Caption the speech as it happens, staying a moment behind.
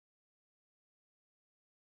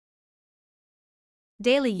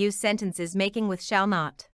Daily use sentences making with shall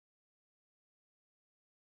not.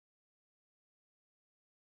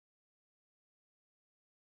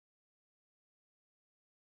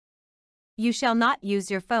 You shall not use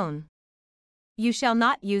your phone. You shall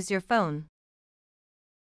not use your phone.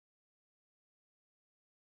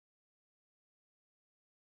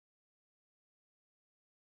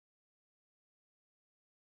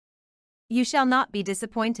 You shall not be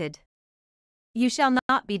disappointed. You shall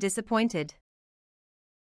not be disappointed.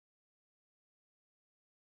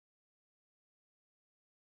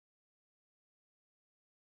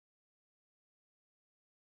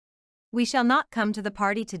 We shall not come to the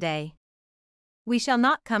party today. We shall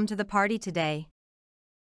not come to the party today.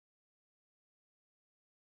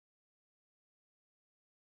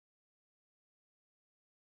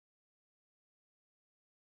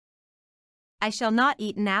 I shall not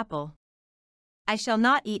eat an apple. I shall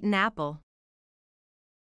not eat an apple.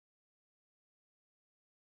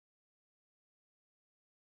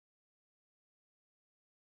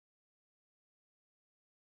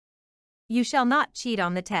 You shall not cheat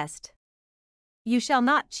on the test. You shall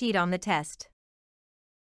not cheat on the test.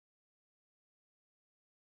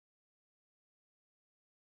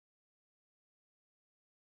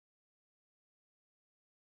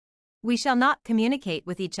 We shall not communicate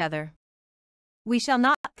with each other. We shall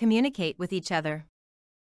not communicate with each other.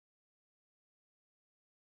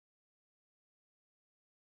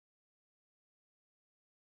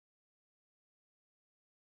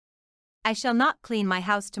 I shall not clean my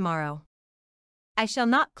house tomorrow. I shall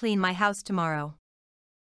not clean my house tomorrow.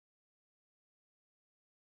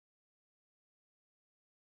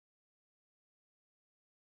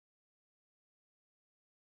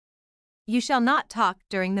 You shall not talk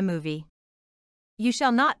during the movie. You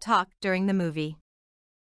shall not talk during the movie.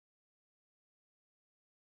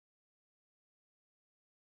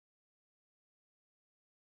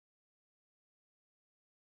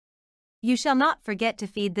 You shall not forget to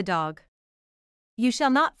feed the dog. You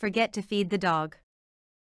shall not forget to feed the dog.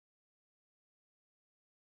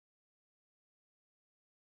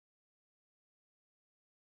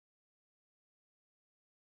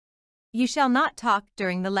 You shall not talk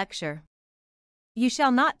during the lecture. You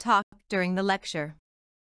shall not talk during the lecture.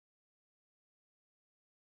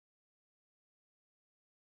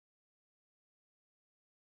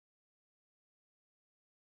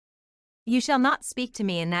 You shall not speak to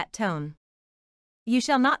me in that tone. You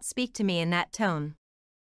shall not speak to me in that tone.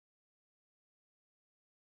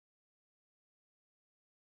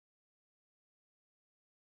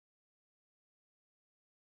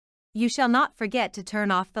 You shall not forget to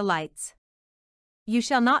turn off the lights. You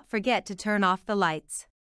shall not forget to turn off the lights.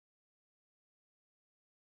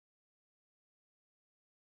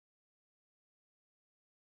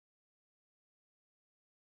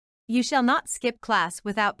 You shall not skip class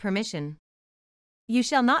without permission. You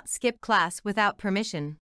shall not skip class without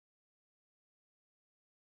permission.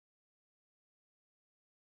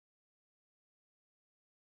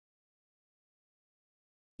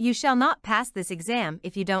 You shall not pass this exam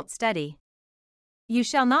if you don't study. You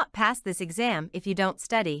shall not pass this exam if you don't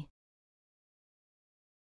study.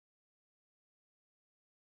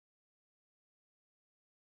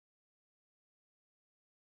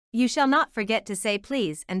 You shall not forget to say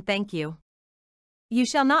please and thank you. You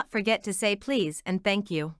shall not forget to say please and thank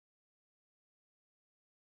you.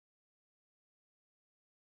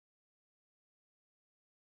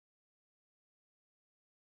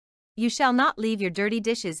 You shall not leave your dirty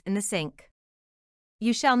dishes in the sink.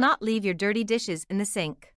 You shall not leave your dirty dishes in the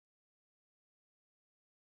sink.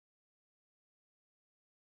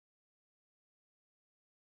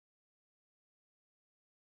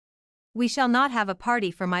 We shall not have a party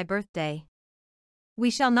for my birthday. We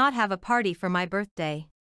shall not have a party for my birthday.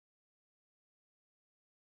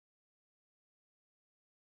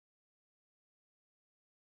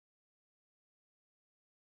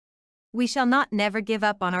 We shall not never give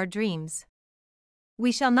up on our dreams.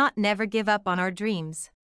 We shall not never give up on our dreams.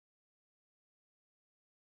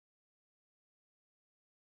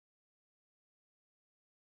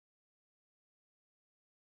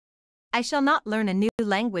 I shall not learn a new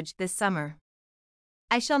language this summer.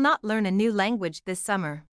 I shall not learn a new language this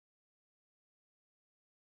summer.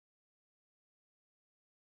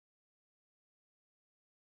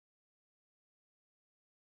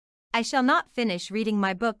 I shall not finish reading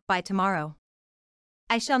my book by tomorrow.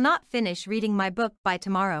 I shall not finish reading my book by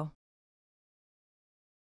tomorrow.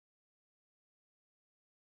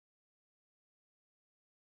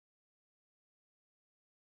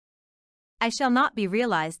 I shall not be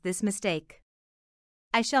realized this mistake.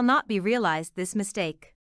 I shall not be realized this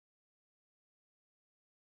mistake.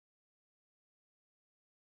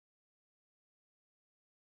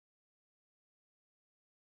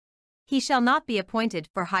 He shall not be appointed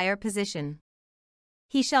for higher position.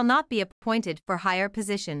 He shall not be appointed for higher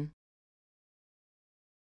position.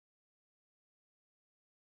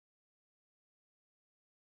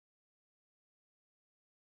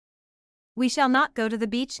 We shall not go to the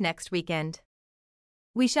beach next weekend.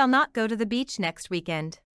 We shall not go to the beach next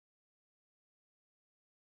weekend.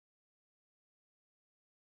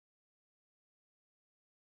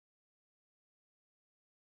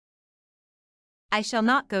 I shall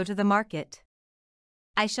not go to the market.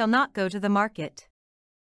 I shall not go to the market.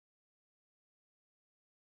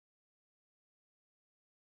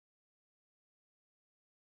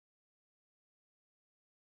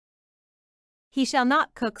 He shall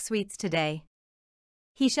not cook sweets today.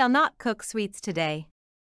 He shall not cook sweets today.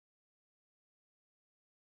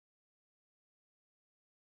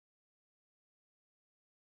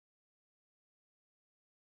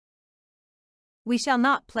 We shall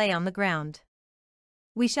not play on the ground.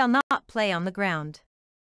 We shall not play on the ground.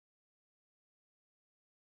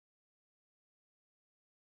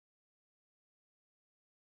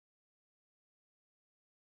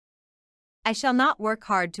 I shall not work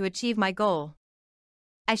hard to achieve my goal.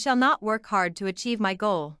 I shall not work hard to achieve my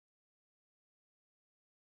goal.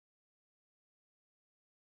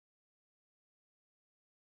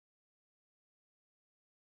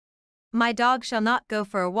 My dog shall not go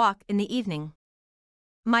for a walk in the evening.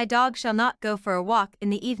 My dog shall not go for a walk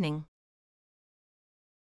in the evening.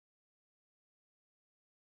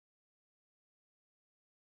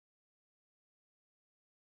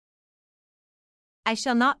 I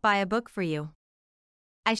shall not buy a book for you.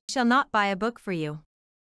 I shall not buy a book for you.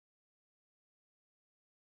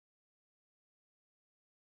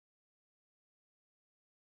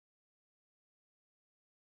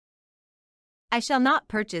 I shall not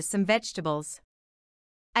purchase some vegetables.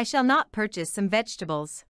 I shall not purchase some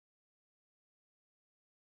vegetables.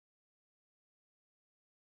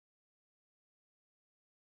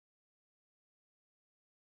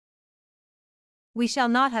 We shall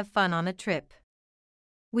not have fun on a trip.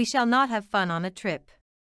 We shall not have fun on a trip.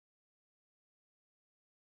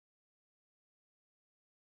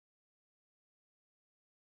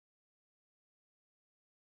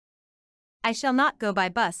 I shall not go by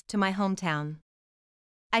bus to my hometown.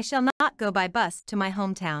 I shall not go by bus to my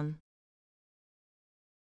hometown.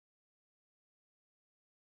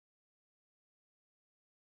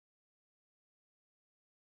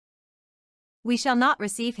 We shall not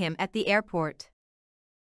receive him at the airport.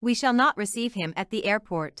 We shall not receive him at the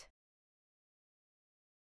airport.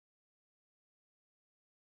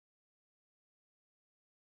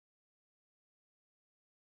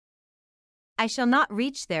 I shall not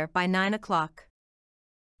reach there by 9 o'clock.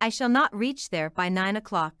 I shall not reach there by 9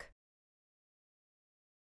 o'clock.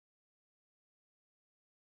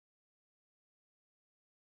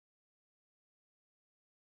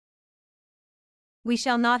 We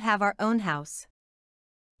shall not have our own house.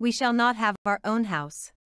 We shall not have our own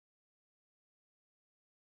house.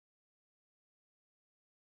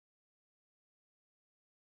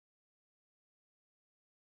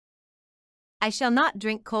 I shall not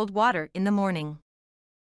drink cold water in the morning.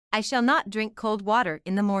 I shall not drink cold water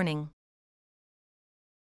in the morning.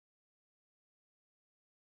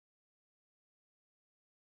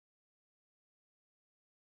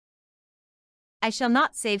 I shall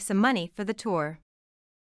not save some money for the tour.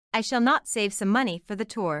 I shall not save some money for the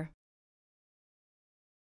tour.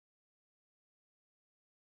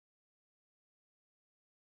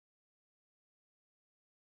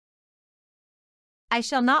 I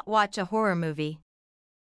shall not watch a horror movie.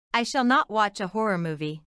 I shall not watch a horror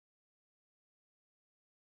movie.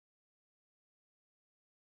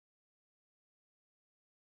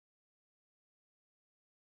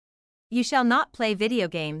 You shall not play video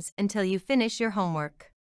games until you finish your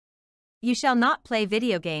homework. You shall not play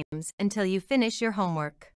video games until you finish your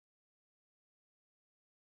homework.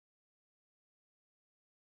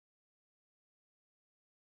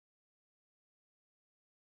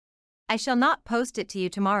 I shall not post it to you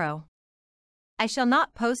tomorrow. I shall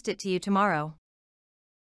not post it to you tomorrow.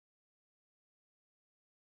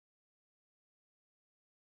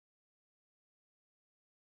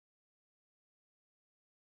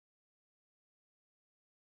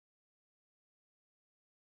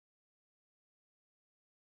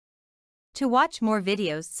 To watch more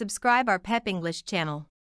videos, subscribe our PEP English channel.